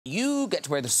You get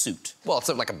to wear the suit. Well, it's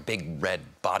like a big red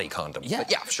body condom. Yeah, but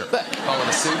yeah, sure. But, call it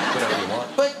a suit, whatever you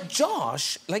want. But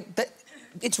Josh, like that,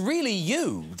 it's really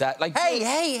you that like.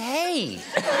 Hey!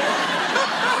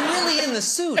 I'm really in the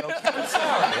suit. Okay, I'm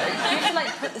sorry. You have to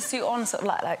like put the suit on, sort of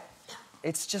like.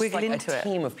 It's just wiggle like into a it.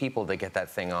 team of people that get that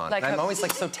thing on. Like and I'm always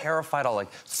like so terrified I'll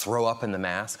like throw up in the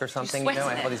mask or something. You know,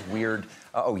 I have all these weird.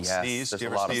 Oh yes. Sneeze. There's Do you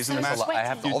a ever lot sneeze of. in the mask? I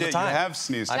have to all the time. You have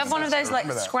sneezed. You have one of those like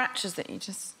Remember that. scratches that you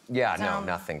just. Yeah, down.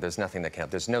 no, nothing. There's nothing that can.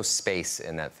 There's no space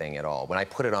in that thing at all. When I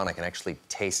put it on, I can actually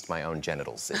taste my own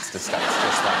genitals. It's disgusting.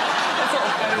 Just like.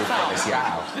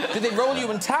 Wow. Did they roll you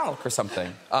in talc or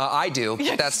something? I do.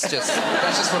 Yes. That's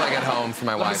just when I get home from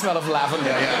my The wife. smell of lavender.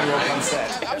 Yeah. On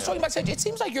set. I was talking backstage. It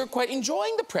seems like you're quite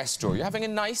enjoying the press tour. You're having a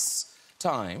nice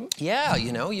time. Yeah,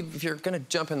 you know, if you're going to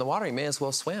jump in the water, you may as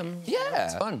well swim. Yeah.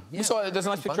 It's fun. Yeah. We saw there's a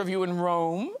nice picture of you in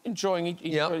Rome enjoying each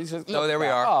Yep. other. Oh, there we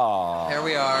are. Aww. There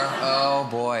we are. Oh,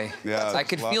 boy. Yeah, I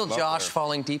could feel Josh there.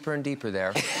 falling deeper and deeper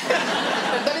there.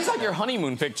 That is like your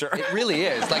honeymoon picture. It really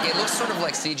is. Like, it looks sort of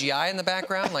like CGI in the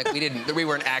background. Like, we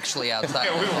weren't actually outside.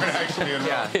 Yeah, we weren't actually in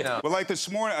Rome. Yeah, no. Well, like this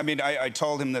morning, I mean, I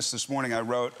told him this morning. I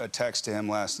wrote a text to him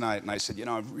last night, and I said, you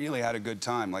know, I've really had a good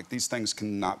time. Like, these things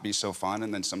cannot be so fun,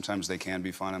 and then sometimes they can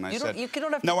be fun. And I said, You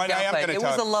don't have to no, I am downplay going it. to It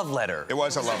tell was a love letter. It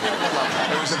was a love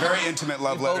letter. It was a very intimate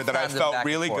love We letter both that I found it felt back and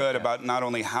really forth, good yeah. about not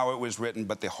only how it was written,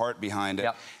 but the heart behind it.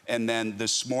 Yep. And then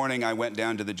this morning, I went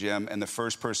down to the gym, and the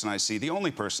first person I see, the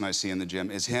only person I see in the gym,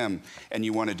 is him. And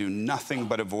you want to do nothing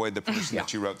but avoid the person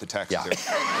that you wrote the text Yeah. to.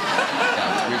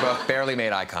 Yeah, we both barely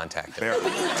made eye contact.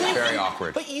 Very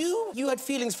awkward. But you had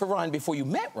feelings for Ryan before you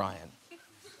met Ryan.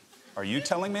 Are you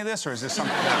telling me this, or is this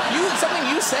something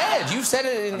Something you said. You said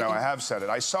it in... No, I have said it.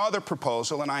 I saw the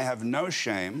proposal, and I have no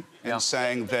shame in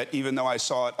saying that even though I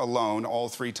saw it alone all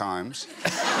 3 times,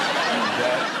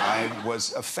 that I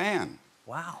was a fan.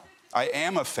 Wow. I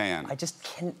am a fan. I just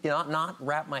cannot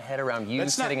wrap my head around you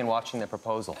sitting and watching the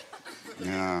proposal.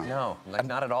 Yeah. No, like,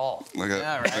 not at all. Look at,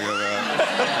 Yeah, right. look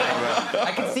at that.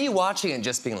 I can see you watching it and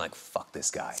just being like, fuck this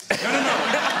guy. No,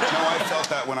 I felt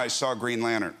that when I saw Green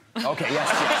Lantern. Okay, yes.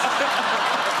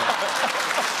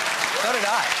 So did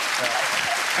I.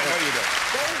 I know you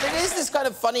did. There is this kind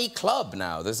of funny club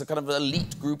now. There's a kind of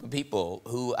elite group of people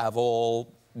who have all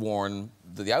worn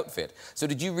the outfit. So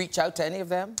did you reach out to any of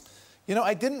them? You know,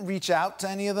 I didn't reach out to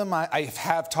any of them. I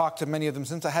have talked to many of them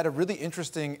since. I had a really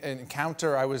interesting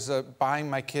encounter. I was buying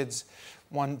my kids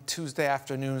one Tuesday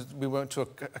afternoon. We went to a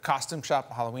costume shop,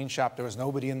 a Halloween shop. There was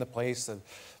nobody in the place. The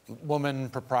woman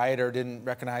proprietor didn't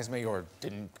recognize me or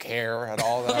didn't care at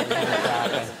all that I was in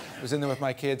that. And I was in there with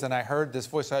my kids, and I heard this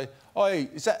voice say, "Oi,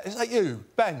 is that you,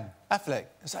 Ben Affleck?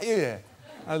 Is that you here?"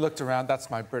 I looked around. That's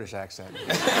my British accent. Very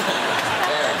good.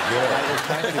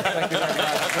 Thank you very much.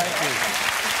 Thank you.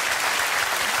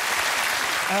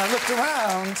 And I looked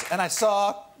around, and I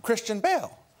saw Christian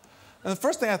Bale. And the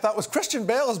first thing I thought was, Christian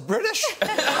Bale is British?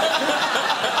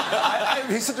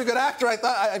 He's such a good actor. I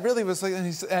thought, I really was like,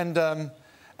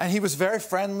 and he was very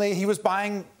friendly. He was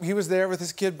there with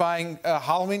his kid buying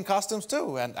Halloween costumes,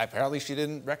 too. And apparently she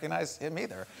didn't recognize him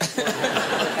either.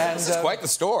 And, This is quite the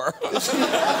store.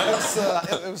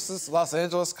 it was this Los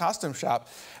Angeles costume shop.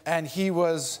 And he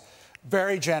was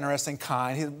very generous and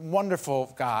kind. He's a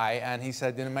wonderful guy, and he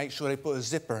said, you know, make sure they put a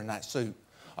zipper in that suit.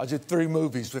 I did 3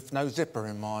 movies with no zipper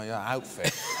in my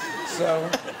outfit. So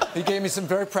he gave me some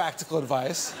very practical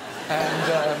advice.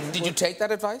 And did you take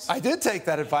that advice? I did take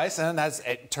that advice, and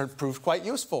it proved quite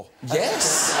useful.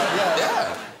 Yes.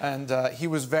 Yeah. And he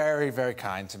was very, very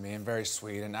kind to me and very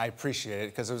sweet, and I appreciate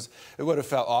it because it would have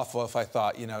felt awful if I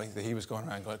thought, you know, that he was going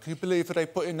around going, "Can you believe that they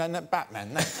put in that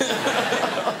Batman?"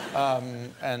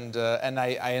 And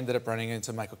I ended up running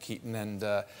into Michael Keaton,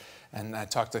 and I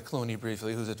talked to Clooney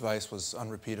briefly, whose advice was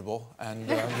unrepeatable. And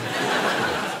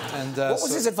what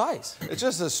was his advice? It's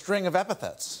just a string of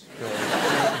epithets.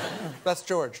 That's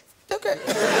George. Okay.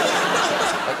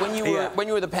 Like when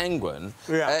you were the Penguin,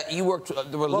 you worked.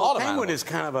 There were a lot of penguin animals. is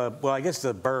kind of a I guess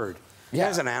a bird. Yeah,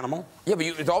 as an animal. Yeah, but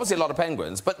there's obviously a lot of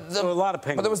penguins. But a lot of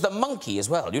penguins. But there was the monkey as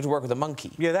well. You had to work with a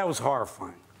monkey. Yeah, that was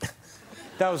horrifying.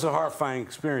 That was a horrifying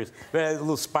experience. We had a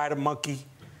little spider monkey,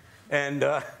 and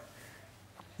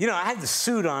you know, I had the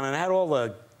suit on and I had all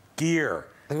the gear.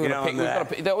 There you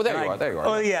are.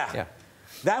 Oh yeah.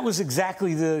 That was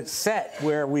exactly the set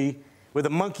where the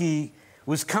monkey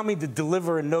was coming to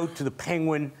deliver a note to the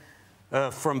Penguin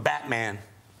from Batman.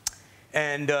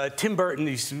 And Tim Burton,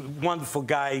 he's a wonderful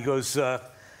guy. He goes, you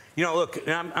know, look,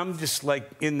 I'm just like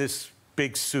in this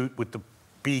big suit with the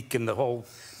beak and the whole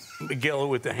McGill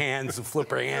with the hands, the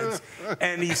flipper hands.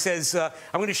 And he says, I'm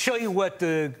going to show you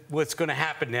what's going to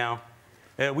happen now.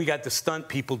 We got the stunt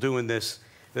people doing this.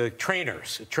 the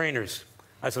trainers.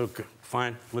 I said, okay,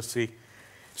 fine, let's see.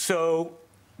 So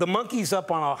the monkey's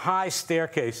up on a high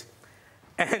staircase,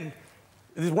 and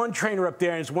there's one trainer up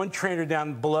there, and there's one trainer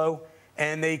down below,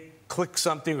 and they click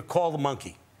something or call the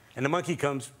monkey. And the monkey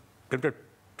comes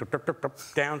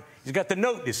down. He's got the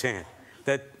note in his hand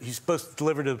that he's supposed to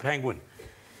deliver to the penguin.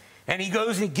 And he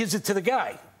goes and he gives it to the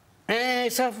guy. And he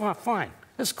said, well, fine,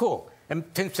 that's cool.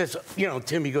 And Tim says, you know,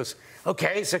 Tim, he goes,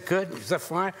 okay, is that good? Is that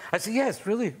fine? I said, yes,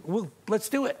 really, let's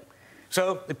do it.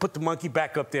 So they put the monkey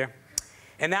back up there.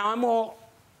 And now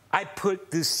I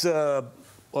put this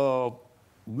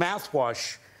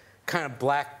mouthwash, kind of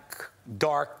black,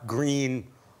 dark green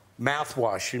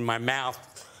mouthwash in my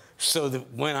mouth so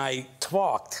that when I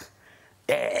talked,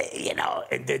 you know,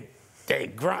 the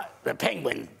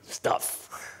penguin stuff,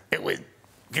 it would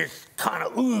just kind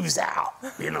of ooze out,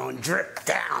 you know, and drip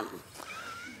down.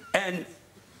 And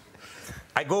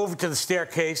I go over to the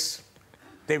staircase,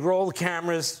 they roll the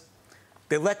cameras,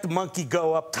 they let the monkey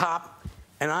go up top,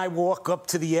 and I walk up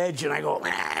to the edge and I go,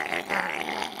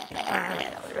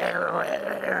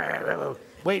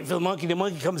 waiting for the monkey. The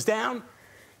monkey comes down,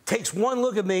 takes one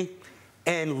look at me,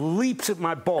 and leaps at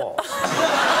my balls. I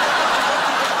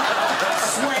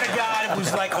swear to God, it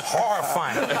was like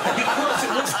horrifying.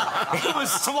 Because it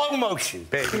was slow motion,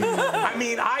 baby. I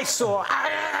mean, I saw,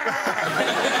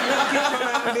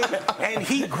 and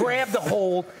he grabbed the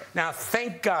hold. Now,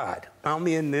 thank God, I'm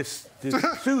in this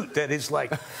suit that is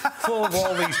like full of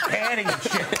all these padding and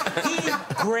shit. He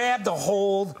grabbed the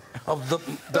hold of the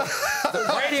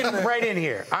right in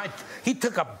here. He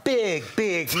took a big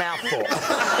mouthful.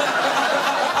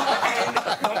 And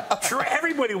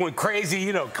everybody went crazy,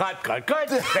 you know, cut. They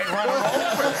run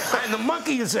over, and the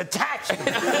monkey is attached.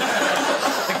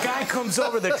 The guy comes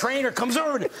over, the trainer comes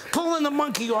over, pulling the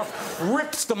monkey off,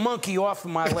 rips the monkey off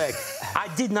of my leg. I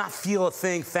did not feel a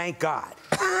thing, thank God.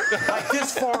 Like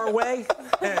this far away,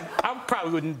 and I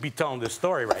probably wouldn't be telling this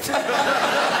story right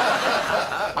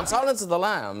now. On Silence of the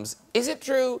Lambs, is it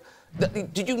true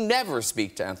that did you never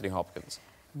speak to Anthony Hopkins?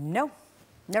 No,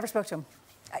 never spoke to him.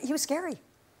 He was scary.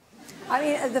 I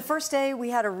mean, the first day we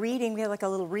had a reading, we had like a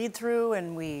little read-through,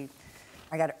 and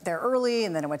I got there early,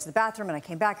 and then I went to the bathroom, and I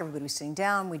came back, everybody was sitting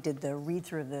down, we did the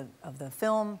read-through of the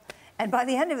film, and by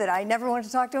the end of it, I never wanted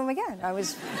to talk to him again. I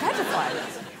was petrified.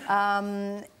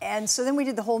 And so then we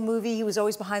did the whole movie. He was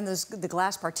always behind the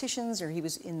glass partitions, or he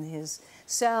was in his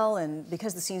cell, and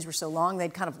because the scenes were so long,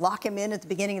 they'd kind of lock him in at the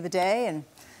beginning of the day, and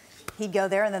he'd go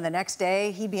there, and then the next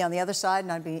day, he'd be on the other side,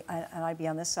 and I'd be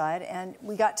on this side, and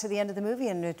we got to the end of the movie,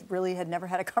 and it really had never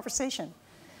had a conversation.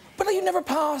 But you never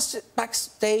passed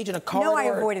backstage in a corridor? No, I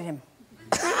avoided him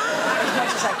as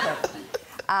much as I could.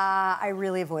 I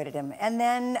really avoided him. And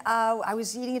then I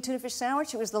was eating a tuna fish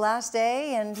sandwich. It was the last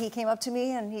day, and he came up to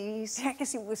me, and I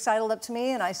guess he sidled up to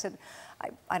me, and I said,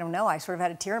 I don't know, I sort of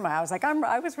had a tear in my eye. I was like,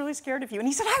 I was really scared of you. And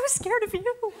he said, I was scared of you.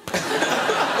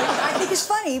 I think it's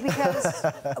funny, because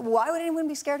why would anyone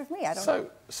be scared of me? I don't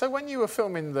know. So when you were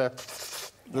filming the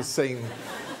scene,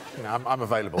 you know, I'm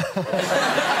available. Would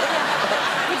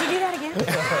you do that again?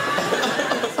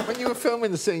 When you were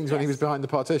filming the scenes when he was behind the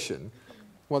partition,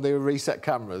 while they were reset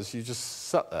cameras, you just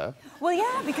sat there? Well,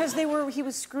 yeah, because he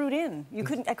was screwed in.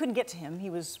 I couldn't get to him. He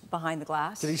was behind the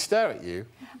glass. Did he stare at you?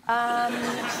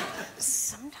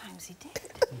 Sometimes he did.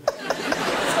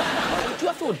 Did you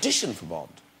have to audition for Bond?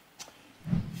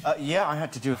 Yeah, I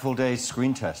had to do a full day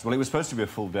screen test. Well, it was supposed to be a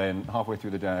full day, and halfway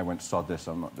through the day I went, sod this,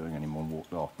 I'm not doing any more, and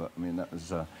walked off. But, I mean, that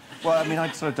was... well, I mean,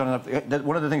 I'd sort of done enough...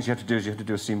 One of the things you have to do is you have to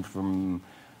do a scene from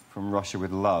Russia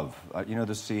with Love. You know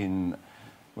the scene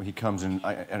where he comes in...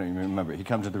 I don't even remember it. He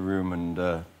comes into the room,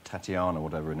 and Tatiana,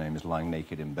 whatever her name is, lying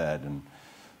naked in bed, and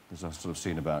there's a sort of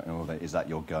scene about, you know, is that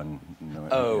your gun? You know,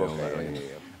 okay. Yeah.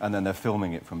 And then they're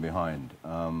filming it from behind.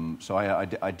 So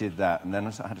I did that, and then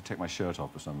I had to take my shirt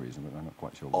off for some reason, but I'm not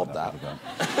quite sure what that was about.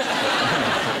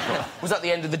 Was that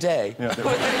the end of the day? Yeah.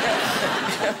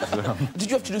 Did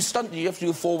you have to do stunt? Did you have to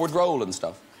do a forward roll and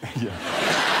stuff? Yeah.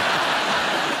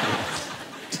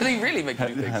 Did he really make you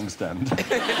do things? Handstand.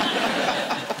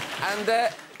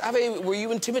 And, were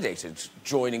you intimidated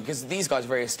joining? Because these guys are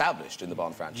very established in the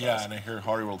Bond franchise. Yeah, and I hear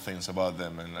horrible things about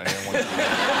them, and I didn't want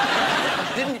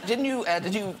to...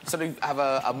 Did you sort of have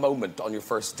a moment on your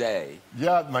first day?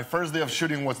 Yeah, my first day of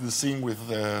shooting was the scene with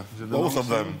both of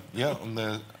them. Yeah, on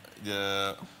the...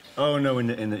 Oh, no, in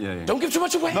the yeah. Don't give too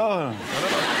much away. No.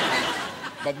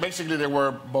 But basically, they were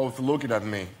both looking at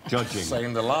me. Judging.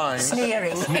 Saying the lines.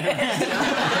 Sneering. I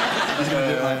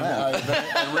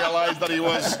realized that it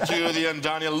was Judy and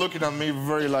Daniel looking at me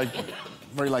very like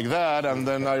that, and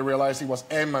then I realized it was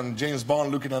M and James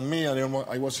Bond looking at me, and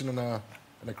I was in a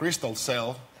crystal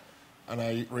cell, and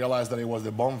I realized that it was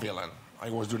the Bond villain. I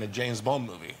was doing a James Bond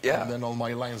movie. Yeah. And then all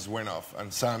my lines went off.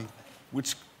 And Sam,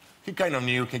 which he kind of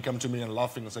knew, he came to me and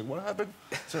laughing and said, what happened?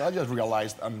 So I just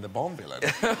realized I'm the Bond villain.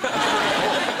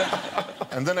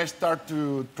 And then I start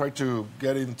to try to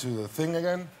get into the thing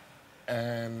again.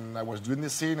 And I was doing the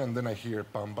scene, and then I hear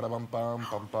pam para pam pam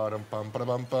pam para pam para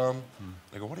pam pam.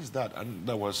 I go, what is that? And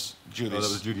that was Judy's, that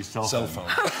was Judy's cell phone.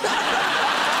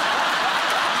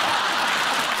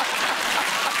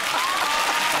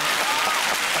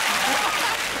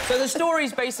 So the story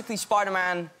is basically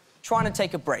Spider-Man trying to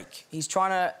take a break. He's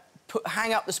trying to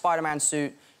hang up the Spider-Man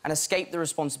suit and escape the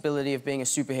responsibility of being a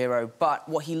superhero. But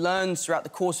what he learns throughout the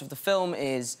course of the film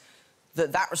is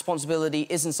that that responsibility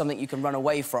isn't something you can run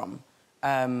away from.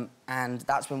 And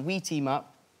that's when we team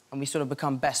up and we sort of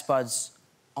become best buds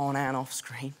on and off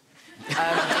screen.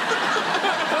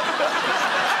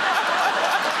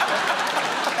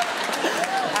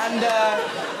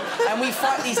 And we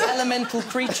fight these elemental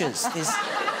creatures.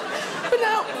 But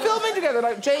now, filming together,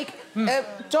 like, Jake,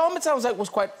 Tom, it sounds like, was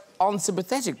quite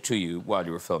unsympathetic to you while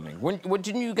you were filming.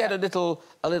 Didn't you get a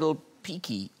little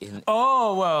peaky in?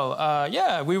 Oh well,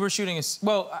 yeah. We were shooting a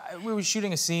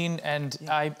scene, and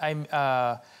I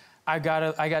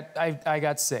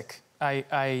got sick.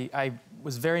 I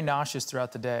was very nauseous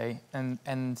throughout the day, and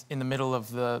in the middle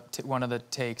of one of the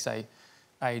takes, I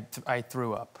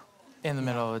threw up in the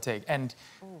middle of the take and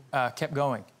kept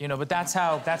going. You know, but that's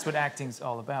what acting's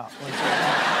all about.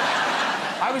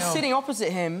 I was sitting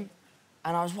opposite him,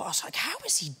 and I was like, how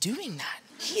is he doing that?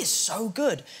 He is so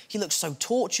good. He looks so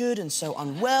tortured and so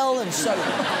unwell and so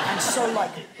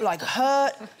like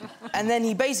hurt. And then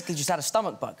he basically just had a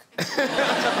stomach bug.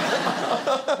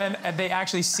 And they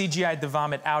actually CGI'd the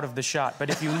vomit out of the shot. But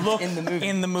if you look in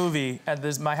the movie,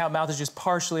 my mouth is just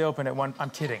partially open at one. I'm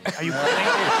kidding. Are you kidding?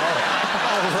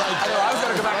 I was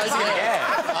going to go back and see it again.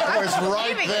 I was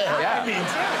right there. Yeah.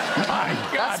 My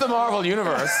God. That's the Marvel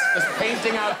Universe, just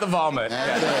painting out the vomit.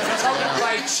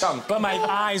 Right chunk. But my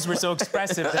eyes were so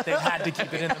expressive that they had to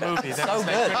keep it in the movie. They couldn't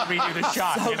redo the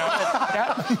shot, you know?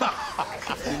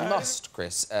 We must,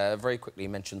 Chris, very quickly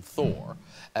mention Thor,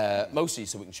 mostly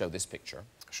so we can show this picture.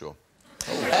 Sure.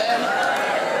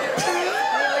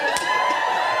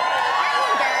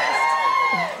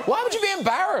 Why would you be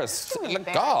embarrassed?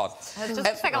 God. It just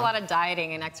looks like a lot of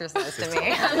dieting and exercise to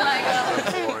me. I'm like,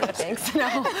 oh, thanks,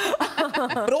 no.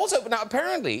 But also, now,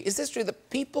 apparently, is this true that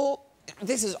people...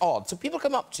 This is odd. So people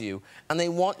come up to you and they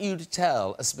want you to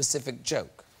tell a specific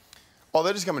joke. Oh,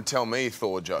 they just come and tell me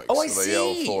Thor jokes. Oh, I so see. They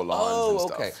yell Thor lines and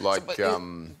stuff. Okay. Like,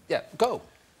 yeah, go.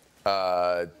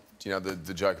 You know,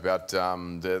 the joke about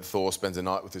that Thor spends a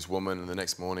night with this woman and the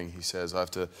next morning he says, I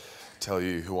have to tell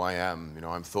you who I am. You know,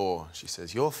 I'm Thor. She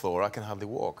says, you're Thor, I can hardly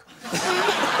walk. It's a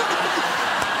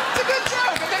good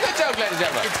joke. It's a good joke, ladies and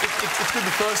gentlemen. It's good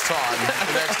the first time,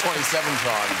 the next 27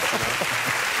 times, you know?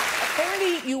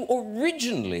 Apparently, you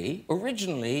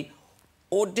originally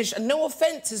auditioned. No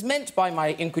offence is meant by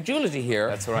my incredulity here.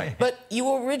 That's right. But you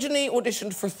originally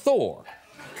auditioned for Thor.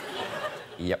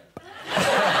 Yep.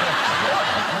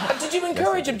 Did you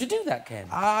encourage him to do that, Ken?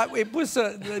 It was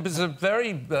a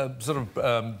very sort of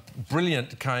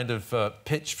brilliant kind of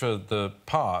pitch for the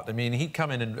part. I mean, he'd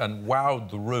come in and wowed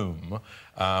the room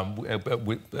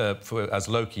as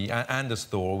Loki and as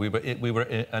Thor. We were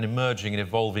an emerging and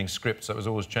evolving script, so it was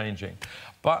always changing.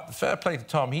 But fair play to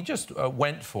Tom, he just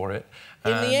went for it.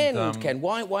 In the end, Ken,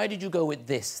 why did you go with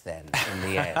this then? In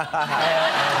the end,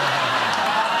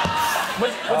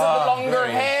 was it the longer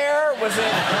hair? Was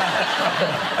it?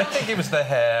 I think it was the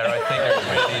hair. I think it was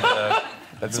really the...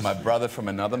 That's my brother from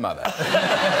another mother.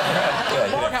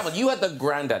 Mark Hamill, you had the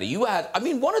granddaddy. You had, I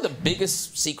mean, one of the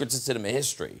biggest secrets of cinema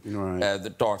history. Right.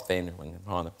 The Darth Vader.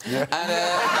 Yeah. And,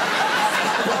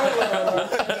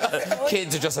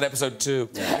 Kids are just on episode 2.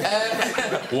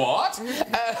 What?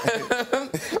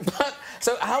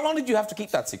 So how long did you have to keep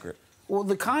that secret? Well,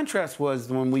 the contrast was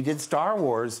when we did Star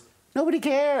Wars, nobody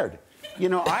cared. You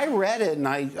know, I read it and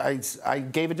I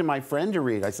gave it to my friend to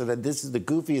read. I said that this is the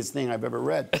goofiest thing I've ever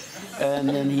read. And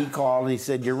then he called and he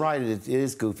said, you're right, it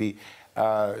is goofy.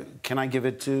 Can I give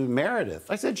it to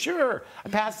Meredith? I said, sure. I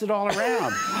passed it all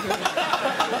around.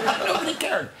 Nobody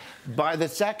cared. By the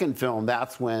second film,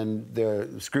 that's when the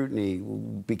scrutiny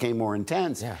became more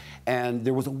intense. Yeah. And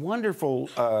there was a wonderful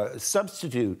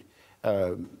substitute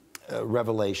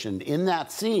revelation in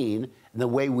that scene. The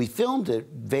way we filmed it,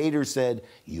 Vader said,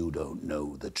 you don't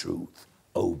know the truth.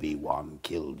 Obi-Wan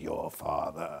killed your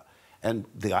father. And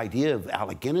the idea of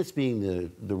Alec Guinness being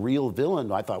the real villain,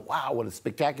 I thought, wow, what a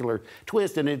spectacular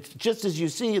twist. And it's just as you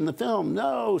see in the film.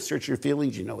 No, search your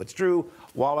feelings, you know it's true.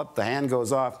 Wallop, the hand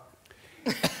goes off.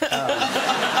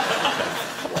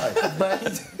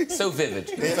 But so vivid.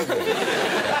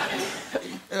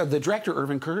 The director,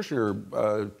 Irvin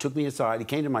Kershner, took me aside. He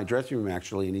came to my dressing room,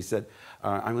 actually, and he said,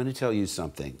 I'm going to tell you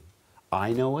something.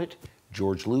 I know it.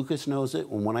 George Lucas knows it.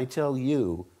 And when I tell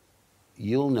you,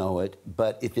 you'll know it.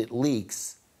 But if it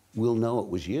leaks, we'll know it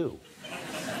was you.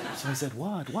 So I said,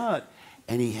 what?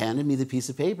 And he handed me the piece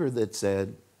of paper that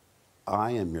said,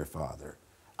 I am your father.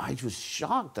 I was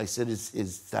shocked. I said,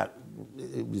 is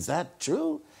that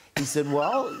true? He said,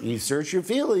 well, you search your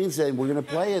feelings, and we're going to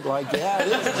play it like, yeah,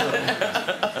 it is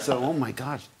true. So, oh my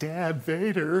gosh, Dad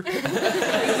Vader.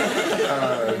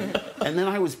 And then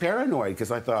I was paranoid because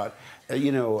I thought,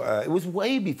 it was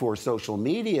way before social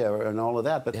media and all of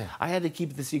that, but I had to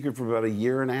keep the secret for about 1.5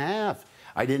 years.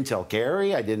 I didn't tell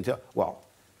Carrie. I didn't tell, well,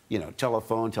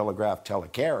 telephone, telegraph,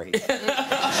 telecarry.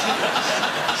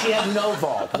 She had no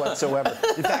vault whatsoever.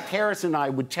 In fact, Harris and I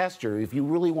would test her. If you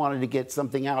really wanted to get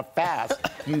something out fast,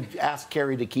 you'd ask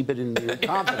Carrie to keep it in your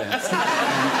confidence. And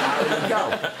out it would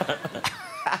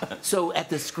go. So at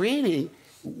the screening,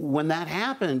 when that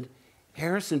happened,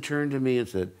 Harrison turned to me and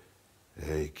said,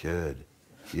 hey, kid,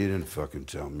 you didn't fucking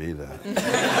tell me that.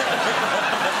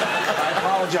 I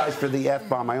apologize for the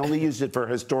F-bomb. I only used it for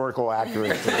historical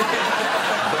accuracy.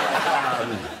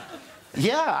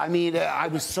 Yeah, I mean, I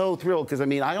was so thrilled because, I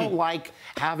mean, I don't like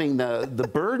having the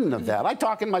burden of that. I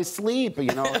talk in my sleep, It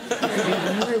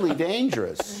can be really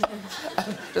dangerous.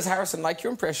 Does Harrison like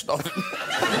your impression of him?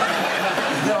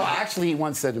 No, actually, he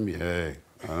once said to me, hey,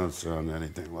 I don't sound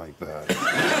anything like that.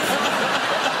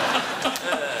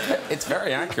 It's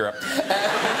very accurate.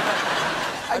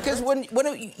 Because when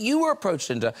you were approached,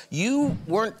 Linda, you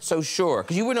weren't so sure,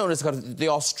 because you were known as kind of the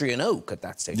Austrian Oak at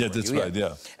that stage. Yeah, that's right,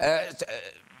 yeah.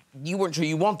 You weren't sure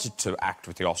you wanted to act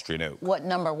with the Austrian Oak. What,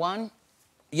 number one?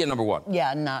 Yeah, number one.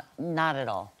 Yeah, not at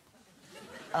all.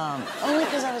 Only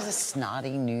because I was a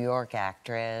snotty New York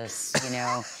actress,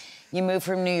 You move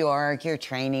from New York, you're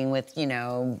training with, Lee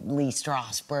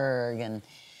Strasberg, and,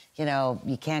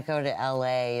 you can't go to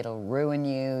L.A., it'll ruin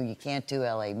you. You can't do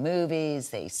L.A. movies,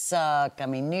 they suck. I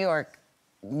mean, New York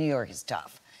is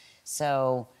tough.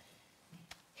 So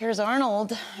here's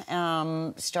Arnold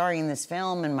starring in this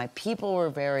film, and my people were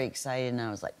very excited, and I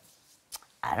was like,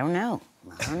 I don't know.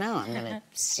 I'm going to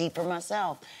see for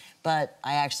myself. But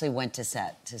I actually went to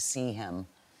set to see him.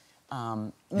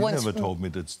 You never told me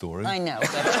that story. I know. I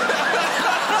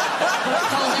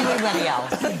told everybody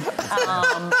else.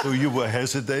 So you were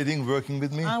hesitating working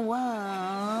with me? I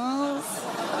was.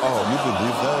 Oh, you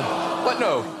believe that? But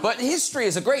no, but history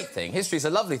is a great thing. History is a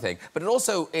lovely thing. But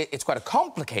it's quite a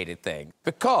complicated thing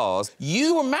because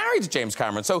you were married to James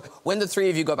Cameron. So when the three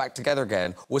of you got back together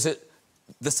again, was it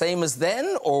the same as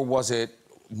then, or was it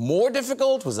more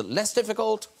difficult? Was it less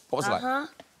difficult? What was it like?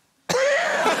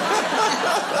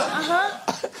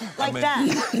 Like that.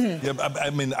 Yeah, I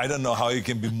mean, I don't know how it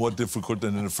can be more difficult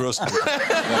than in the first movie.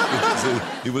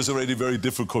 It was already very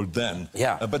difficult then.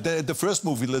 Yeah. But the first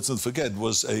movie, let's not forget,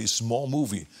 was a small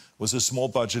movie. Was a small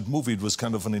budget movie. It was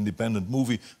kind of an independent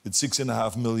movie with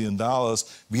 $6.5 million.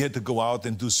 We had to go out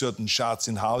and do certain shots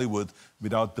in Hollywood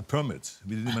without the permits.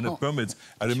 We didn't even have permits.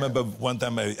 I remember one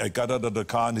time I got out of the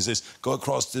car and he says, go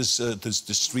across this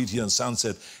street here on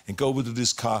Sunset and go over to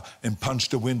this car and punch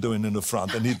the window in the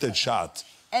front and hit that shot.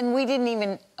 And we didn't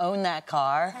even own that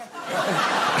car.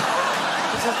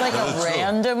 It was like a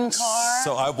random car.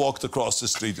 So I walked across the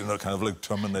street, kind of like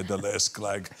Terminator-esque,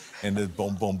 and then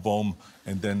boom, boom, boom,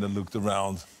 and then I looked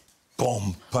around,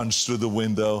 boom, punched through the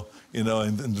window,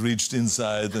 and reached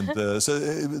inside, and so...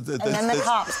 and then the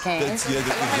cops came. Now,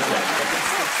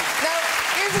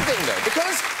 here's the thing, though,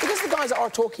 because the guys are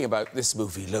talking about this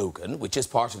movie, Logan, which is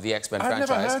part of the X-Men franchise...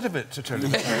 I've never heard of it, to tell you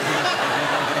the truth.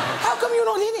 How come you're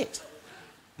not in it?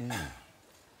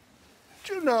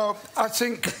 Do you know, I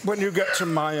think when you get to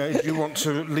my age, you want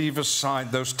to leave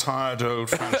aside those tired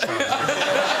old franchises.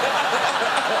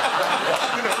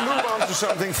 Move on to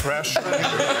something fresh.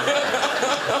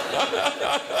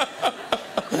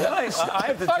 I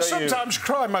sometimes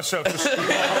cry myself to sleep.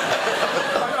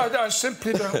 I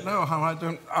simply don't know how I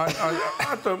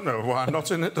don't know why I'm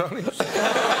not in it, darling.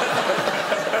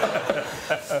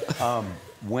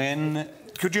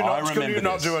 Could you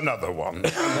not do another one?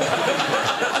 Leave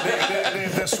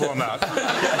this one out. The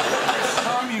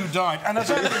time you died, and as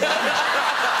I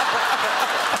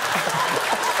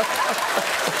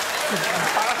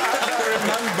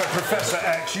remember, Professor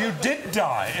X, you did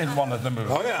die in one of the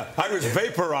movies. Oh yeah, I was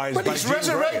vaporized. But he's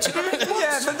resurrected.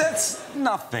 Yeah, but that's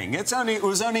nothing. It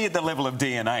was only at the level of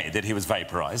DNA that he was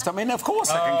vaporized. I mean, of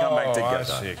course, I can come back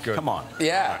together. I see. Good. Come on.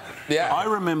 Yeah. I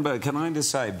remember. Can I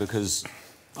just say, because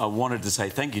I wanted to say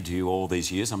thank you to you all these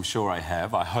years. I'm sure I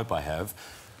have. I hope I have.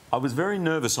 I was very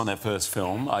nervous on that first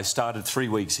film. I started 3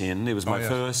 weeks in. It was my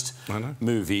first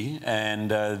movie,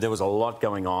 and there was a lot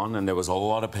going on, and there was a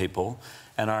lot of people.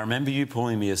 And I remember you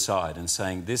pulling me aside and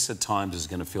saying, this at times is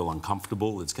going to feel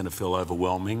uncomfortable, it's going to feel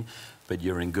overwhelming, but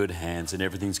you're in good hands and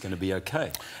everything's going to be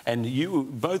okay. And you,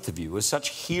 both of you, were such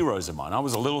heroes of mine. I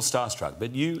was a little starstruck,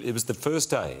 but it was the first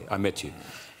day I met you.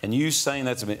 And you saying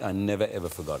that to me, I never, ever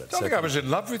forgot it. I think I was in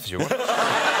love with you. And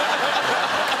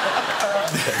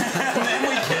then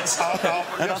we kissed.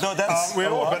 And I thought that's...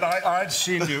 but I'd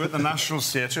seen you at the National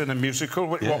Theatre in a musical.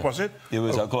 What was it? It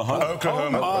was Oklahoma.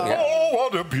 Oklahoma. Oh,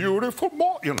 what a beautiful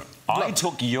you know. I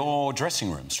took your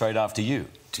dressing room straight after you.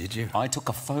 Did you? I took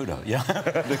a photo, yeah.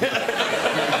 Did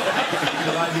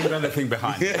I leave anything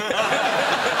behind? Had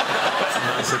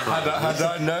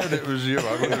I known it was you,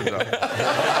 I would have done.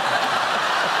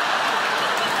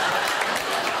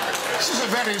 This is a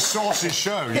very saucy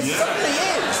show. It certainly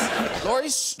is. Laurie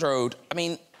Strode, I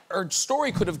mean, her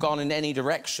story could have gone in any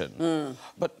direction,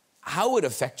 but how it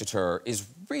affected her is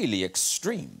really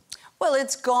extreme. Well,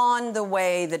 it's gone the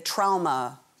way that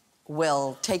trauma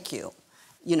will take you.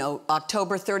 You know,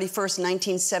 October 31st,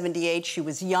 1978, she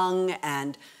was young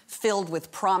and filled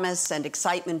with promise and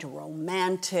excitement,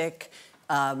 romantic,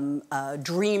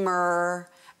 dreamer.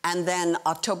 And then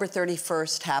October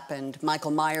 31st happened,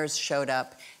 Michael Myers showed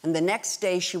up, and the next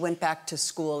day she went back to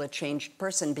school a changed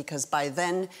person, because by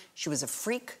then she was a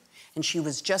freak and she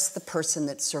was just the person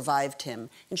that survived him,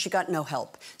 and she got no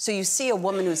help. So you see a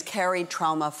woman who's carried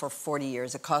trauma for 40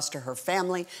 years. It cost her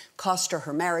family, cost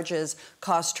her marriages,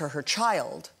 cost her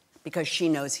child, because she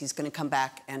knows he's going to come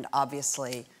back, and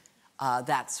obviously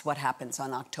that's what happens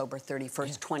on October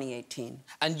 31st, 2018.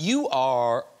 And you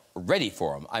are ready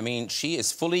for him. I mean, she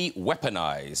is fully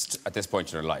weaponized at this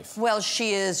point in her life. Well,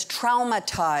 she is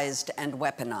traumatized and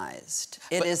weaponized.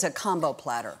 It is a combo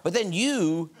platter. But then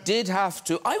you did have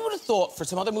to... I would have thought for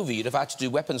some other movie you'd have had to do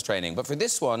weapons training, but for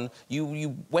this one,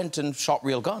 you went and shot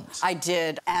real guns. I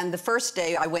did. And the first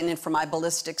day I went in for my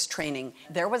ballistics training,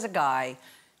 there was a guy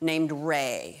named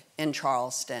Ray in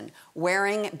Charleston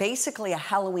wearing basically a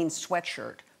Halloween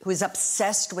sweatshirt, who was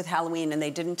obsessed with Halloween, and they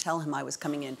didn't tell him I was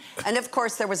coming in. And of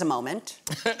course, there was a moment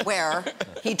where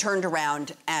he turned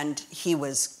around and he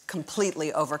was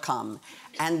completely overcome.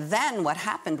 And then what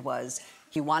happened was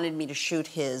he wanted me to shoot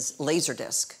his laser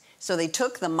disc. So they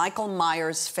took the Michael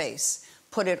Myers face,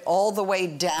 put it all the way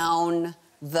down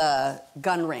the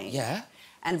gun range. Yeah.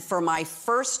 And for my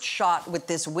first shot with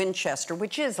this Winchester,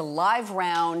 which is a live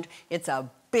round, it's a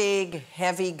big,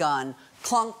 heavy gun,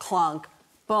 clunk, clunk,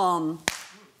 boom.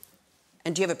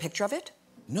 And do you have a picture of it?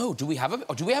 No, do we have a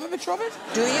picture of it?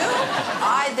 Do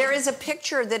you? There is a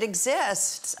picture that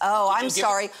exists. Oh, I'm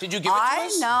sorry. Did you give it to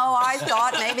us? No, I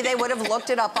thought maybe they would have looked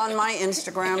it up on my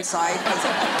Instagram site, because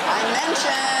I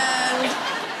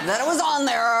mentioned that it was on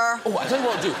there. Oh, I'll tell you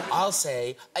what I'll do. I'll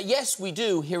say, yes, we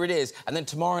do, here it is, and then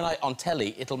tomorrow night on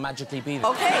telly, it'll magically be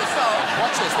there. Okay, so...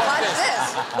 Watch this,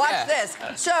 Watch this.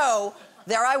 So,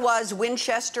 there I was,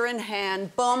 Winchester in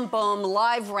hand, boom, boom,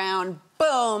 live round,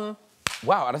 boom.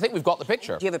 Wow, and I think we've got the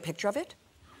picture. Do you have a picture of it?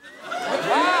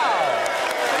 Wow!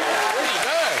 Pretty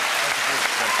good.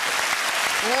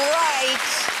 Right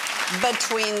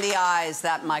between the eyes,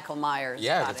 that Michael Myers.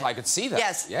 Yeah, I could see that.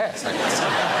 Yes. Yes, I could see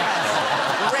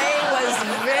that. Ray was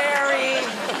very,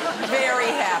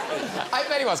 very happy. I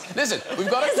bet he was. Listen,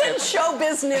 we've got to... Isn't show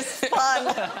business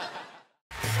fun?